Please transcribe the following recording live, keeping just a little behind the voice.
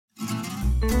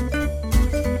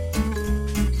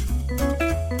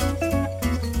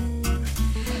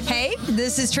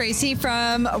is Tracy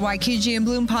from YQG and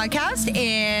Bloom podcast,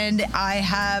 and I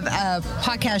have a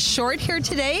podcast short here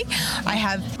today. I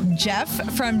have Jeff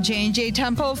from J&J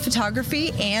Temple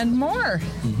Photography and more.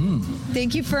 Mm-hmm.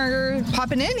 Thank you for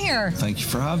popping in here. Thank you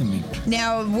for having me.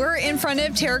 Now, we're in front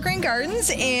of Terra Green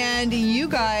Gardens, and you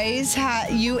guys,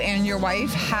 you and your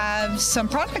wife have some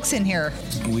products in here.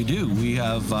 We do. We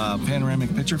have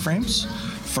panoramic picture frames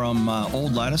from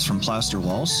old lattice from plaster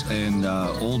walls and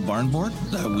old barn board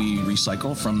that we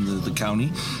recycle from the county,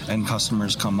 and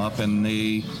customers come up and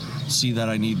they see that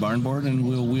I need barn board, and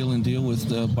we'll wheel and deal with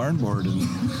the barn board.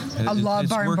 And I love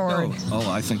barn board. Oh,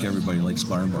 I think everybody likes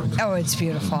barn board. Oh, it's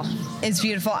beautiful. It's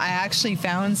beautiful. I actually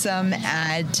found some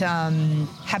at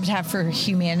Habitat for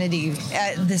Humanity,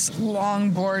 this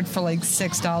long board for like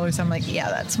 $6. I'm like, yeah,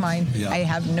 that's mine. Yeah. I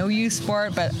have no use for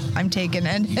it, but I'm taking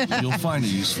it. You'll find a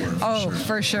use for it.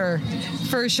 For sure.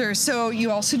 For sure. So you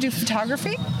also do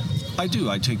photography? I do.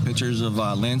 I take pictures of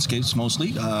landscapes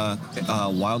mostly,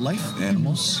 wildlife,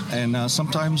 animals, and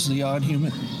sometimes the odd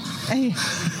human.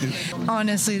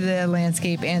 Honestly, the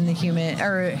landscape and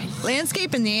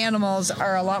the animals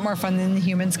are a lot more fun than the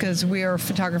humans, because we are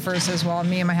photographers as well.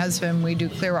 Me and my husband, we do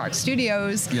Clear Rock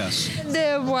Studios. Yes.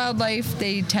 The wildlife,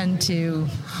 they tend to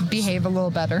behave a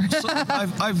little better. So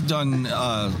I've done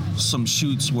some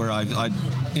shoots where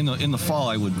in the fall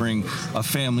I would bring a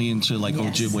family into like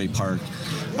Ojibwe Park.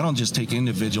 I don't just take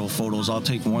individual photos. I'll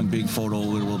take one big photo.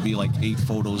 It will be like 8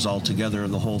 photos all together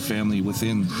of the whole family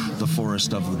within the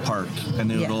forest of the park, and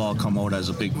it'll all come out as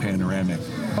a big panoramic.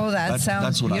 Oh, that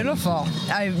sounds beautiful.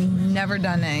 I've never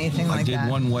done anything like that. I did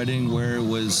one wedding where it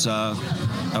was a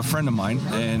friend of mine,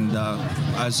 and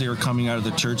as they were coming out of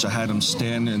the church, I had them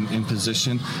stand in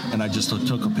position, and I just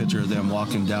took a picture of them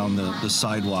walking down the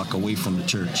sidewalk away from the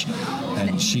church,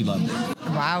 and she loved it.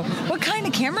 Wow. What kind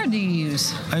of camera do you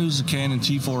use? I use a Canon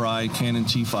T4i, Canon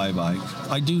T5i.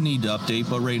 I do need to update,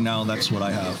 but right now that's what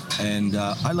I have. And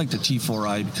I like the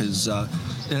T4i because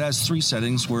it has 3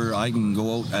 settings where I can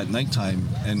go out at nighttime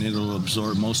and it'll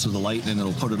absorb most of the light and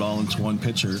it'll put it all into one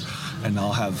picture, and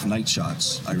I'll have night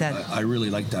shots. I really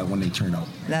like that when they turn out.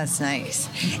 That's nice.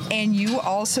 And you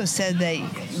also said that,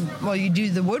 you do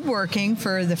the woodworking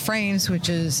for the frames, which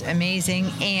is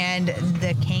amazing, and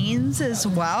the canes as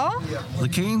well? The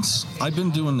canes, I've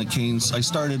been doing the canes. I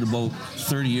started about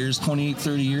 30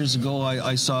 years ago.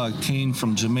 I saw a cane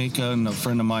from Jamaica and a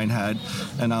friend of mine had,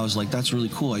 and I was like, that's really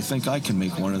cool. I think I can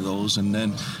make one of those. And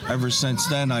then ever since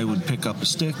then, I would pick up a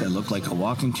stick that looked like a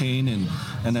walking cane,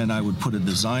 and then I would put a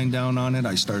design down on it.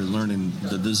 I started learning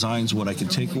the designs, what I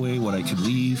could take away, what I could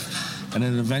leave. And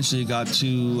then eventually got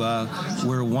to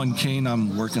where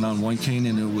I'm working on one cane,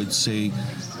 and it would say,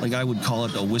 like I would call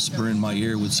it a whisper in my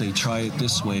ear, would say, try it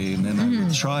this way. And then I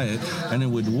would try it, and it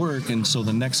would work. And so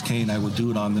the next cane, I would do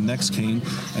it on the next cane.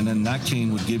 And then that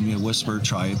cane would give me a whisper,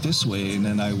 try it this way. And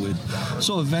then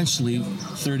so eventually,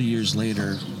 30 years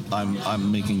later, I'm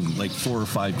making like 4 or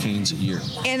 5 canes a year.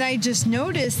 And I just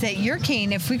noticed that your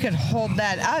cane, if we could hold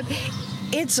that up,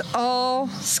 it's all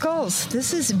skulls.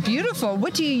 This is beautiful.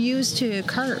 What do you use to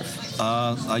carve?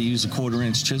 I use a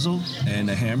 1/4-inch chisel and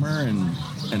a hammer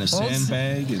and a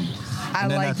sandbag.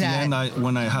 And then like at the end,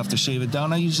 when I have to shave it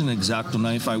down, I use an X-Acto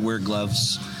knife. I wear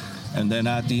gloves. And then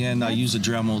at the end, I use a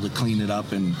Dremel to clean it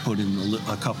up and put in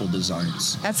a couple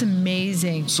designs. That's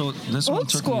amazing. So this one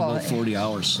took me about 40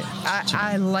 hours.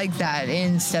 I like that.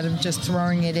 Instead of just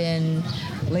throwing it in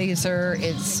laser,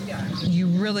 you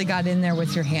really got in there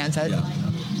with your hands.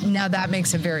 Now that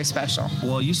makes it very special.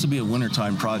 Well, it used to be a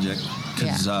wintertime project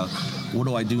because what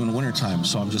do I do in the wintertime?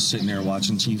 So I'm just sitting there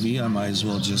watching TV. I might as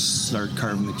well just start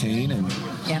carving the cane.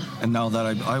 And now that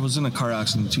I was in a car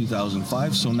accident in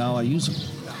 2005, so now I use them.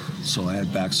 So I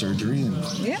had back surgery, and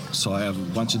so I have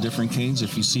a bunch of different canes.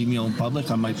 If you see me in public,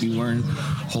 I might be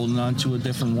holding on to a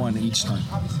different one each time.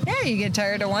 Yeah, you get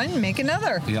tired of one, make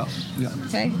another. Yeah.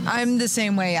 Okay, I'm the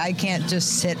same way. I can't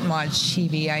just sit and watch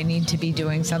TV. I need to be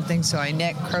doing something. So I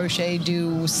knit, crochet,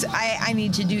 I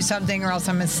need to do something, or else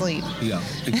I'm asleep. Yeah,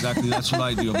 exactly. That's what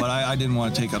I do. But I didn't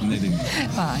want to take up knitting.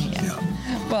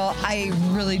 Well, I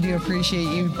really do appreciate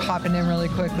you popping in really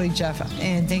quickly, Jeff,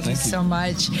 and thank you so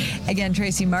much. Again,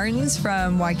 Tracy Martins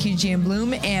from YQG and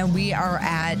Bloom, and we are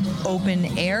at Open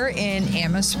Air in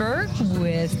Amherstburg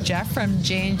with Jeff from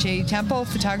J&J Temple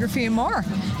Photography and more.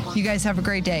 You guys have a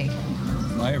great day.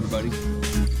 Bye, everybody.